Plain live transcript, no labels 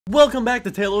Welcome back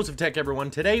to Tailosive Tech, everyone.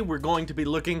 Today we're going to be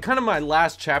looking kind of my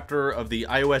last chapter of the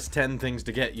iOS 10 things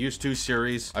to get used to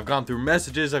series. I've gone through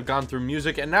messages, I've gone through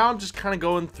music, and now I'm just kind of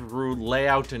going through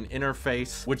layout and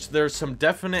interface, which there's some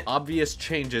definite obvious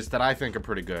changes that I think are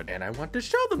pretty good, and I want to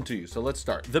show them to you. So let's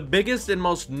start. The biggest and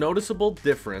most noticeable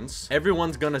difference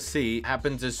everyone's gonna see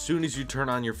happens as soon as you turn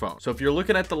on your phone. So if you're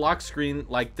looking at the lock screen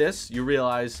like this, you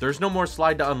realize there's no more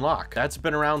slide to unlock. That's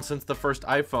been around since the first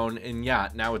iPhone, and yeah,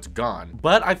 now it's gone.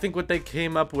 But I think what they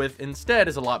came up with instead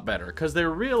is a lot better, because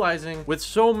they're realizing with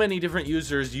so many different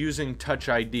users using Touch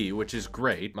ID, which is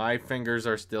great. My fingers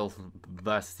are still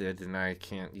busted and I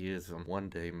can't use them. One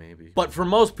day maybe. But for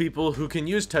most people who can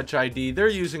use Touch ID, they're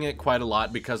using it quite a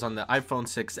lot because on the iPhone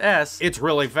 6s, it's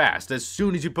really fast. As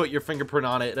soon as you put your fingerprint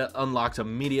on it, it unlocks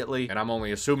immediately. And I'm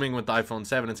only assuming with the iPhone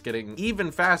 7, it's getting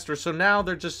even faster. So now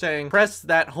they're just saying, press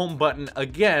that home button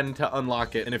again to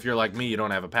unlock it. And if you're like me, you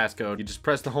don't have a passcode, you just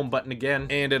press the home button again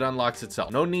and it unlocks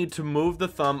itself. No need to move the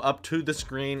thumb up to the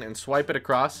screen and swipe it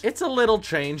across. It's a little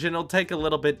change and it'll take a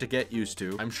little bit to get used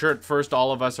to. I'm sure at first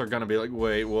all of us are gonna be like,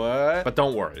 wait, what? But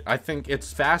don't worry. I think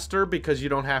it's faster because you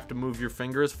don't have to move your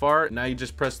finger as far. Now you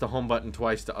just press the home button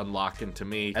twice to unlock, and to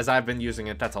me, as I've been using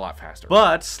it, that's a lot faster.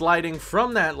 But sliding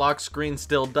from that lock screen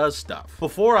still does stuff.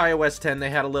 Before iOS 10, they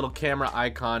had a little camera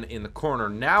icon in the corner.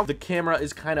 Now the camera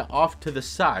is kind of off to the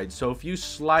side. So if you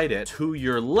slide it to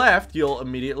your left, you'll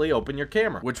immediately open your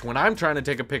camera, which when I'm trying to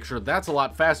take a picture, that's a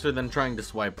lot faster than trying to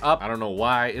swipe up. I don't know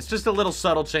why. It's just a little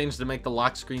subtle change to make the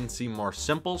lock screen seem more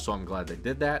simple, so I'm glad they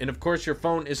did that. And of course, your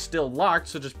phone is still locked,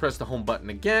 so just press the home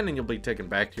button again and you'll be taken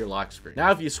back to your lock screen.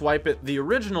 Now, if you swipe it the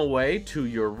original way to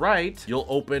your right, you'll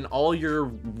open all your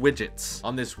widgets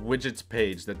on this widgets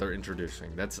page that they're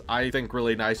introducing. That's, I think,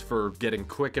 really nice for getting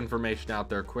quick information out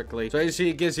there quickly. So as you see,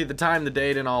 it gives you the time, the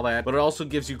date, and all that, but it also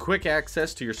gives you quick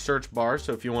access to your search bar.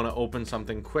 So if you want to open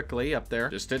something quickly up there,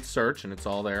 just hit search and it's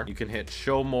all there. You can hit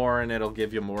show more and it'll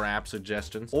give you more app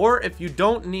suggestions. Or if you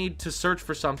don't need to search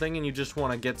for something and you just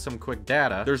want to get some quick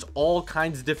data, there's all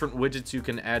kinds of different widgets you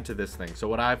can add to this thing. So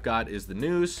what I've got is the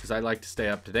news, because I like to stay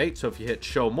up to date. So if you hit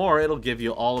show more, it'll give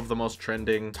you all of the most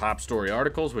trending top story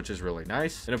articles, which is really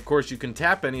nice. And of course, you can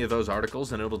tap any of those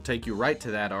articles and it'll take you right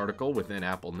to that article within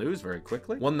Apple News very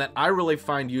quickly. One that I really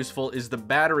find useful is the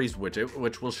batteries widget,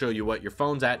 which will show you what your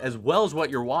phone's at as well as what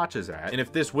your watch is at. And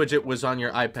if this widget was on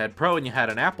your iPad Pro and you had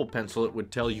an Apple Pencil, it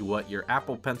would tell you what your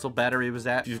Apple Pencil battery was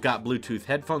at. If you've got Bluetooth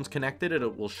headphones connected,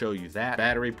 it will show you that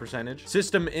battery percentage.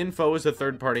 System Info is a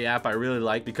third-party app I really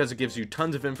like because it gives you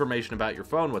tons of information about your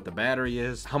phone, what the battery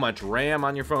is, how much RAM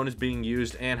on your phone is being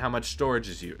used, and how much storage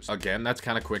is used. Again, that's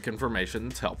kind of quick information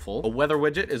that's helpful. A weather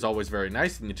widget is always very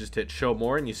nice, and you just hit show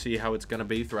more and you see how it's going to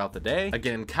be throughout the day.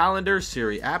 Again, calendar,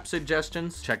 Siri app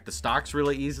suggestions, check the stocks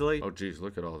really easily. Oh geez,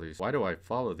 look at all these. Why do I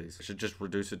follow these? I should just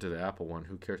reduce it to the Apple one.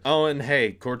 Who cares? Oh, and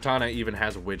hey, Cortana even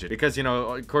has a widget because, you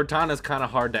know, Cortana is kind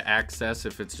of hard to access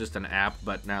if it's just an app,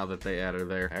 but now that they added her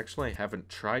there, actually haven't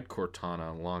tried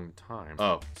Cortana in a long time.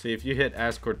 Oh, see, if you hit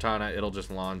ask Cortana, it'll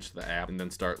just launch the app and then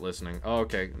start listening. Oh,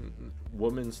 okay.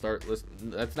 Woman, start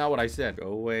listening. That's not what I said. Go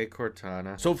away,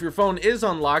 Cortana. So if your phone is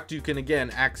unlocked, you can again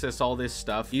access all this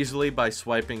stuff easily by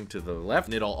swiping to the left,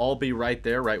 and it'll all be right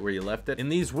there, right where you left it. And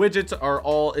these widgets are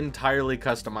all entirely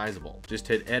customizable. Just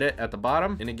hit edit at the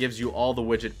bottom and it gives you all the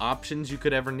widget options you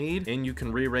could ever need, and you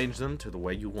can rearrange them to the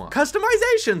way you want.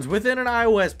 Customizations within an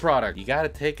iOS product. You got to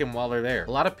take them while they're there.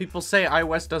 A lot of people say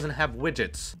iOS doesn't have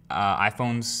widgets.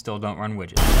 iPhones still don't run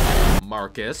widgets.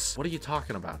 Marcus, what are you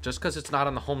talking about? Just because it's not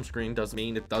on the home screen doesn't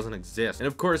mean it doesn't exist. And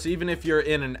of course, even if you're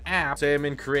in an app, say I'm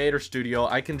in Creator Studio,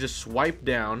 I can just swipe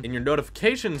down and your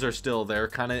notifications are still there,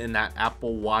 kind of in that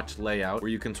Apple Watch layout where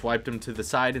you can swipe them to the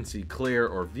side and see clear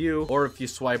or view. Or if you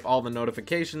swipe all the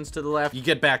notifications to the left, you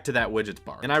get back to that widgets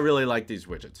bar. And I really like these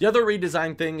widgets. The other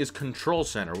redesigned thing is Control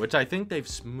Center, which I think they've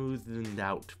smoothed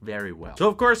out very well. So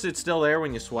of course, it's still there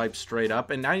when you swipe straight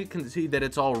up, and now you can see that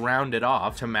it's all rounded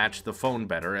off to match the phone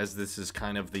better, as this is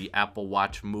kind of the Apple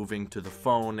Watch moving to the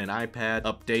phone and iPad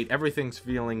update. Everything's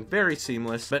feeling very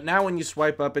seamless. But now when you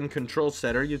swipe up in Control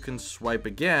Center, you can swipe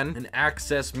again and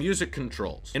access music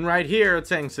controls. And right here, it's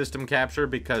saying system capture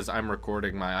because I'm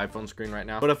recording my iPhone screen right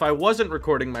now. But if I wasn't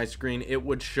recording my screen, it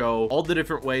would show all the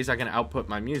different ways I can output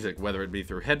my music, whether it be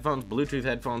through headphones, Bluetooth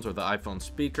headphones, or the iPhone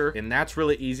speaker. And that's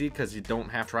really easy because you don't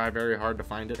have to try very hard to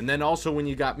find it. And then also when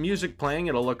you got music playing,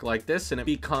 it'll look like this, and it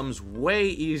becomes way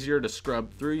easier to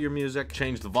scrub through your music,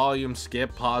 change the volume,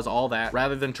 skip, pause, all that,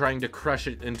 rather than trying to crush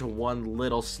it into one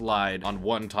little slide on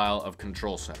one tile of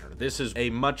control center. This is a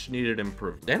much needed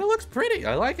improvement. And it looks pretty,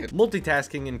 I like it.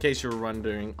 Multitasking, in case you're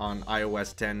wondering, on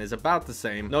iOS 10 is about the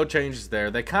same. No changes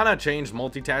there. They kind of changed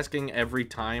multitasking every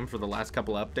time for the last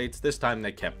couple updates. This time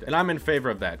they kept it. And I'm in favor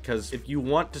of that, because if you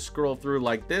want to scroll through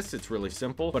like this, it's really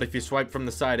simple. But if you swipe from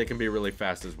the side, it can be really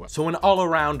fast as well. So an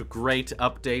all-around great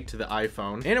update to the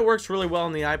iPhone. And it works really well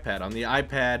on the iPad. On the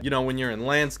iPad, you know, when you're in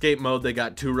landscape mode, they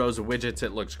got 2 rows of widgets.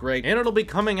 It looks great. And it'll be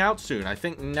coming out soon. I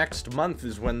think next month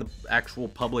is when the actual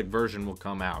public version will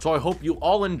come out. So I hope you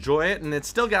all enjoy it. And it's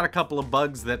still got a couple of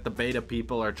bugs that the beta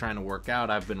people are trying to work out.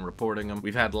 I've been reporting them.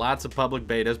 We've had lots of public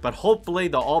betas, but hopefully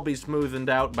they'll all be smoothened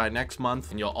out by next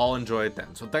month and you'll all enjoy it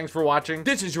then. So thanks for watching.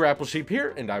 This is your Apple Sheep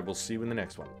here, and I will see you in the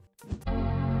next one.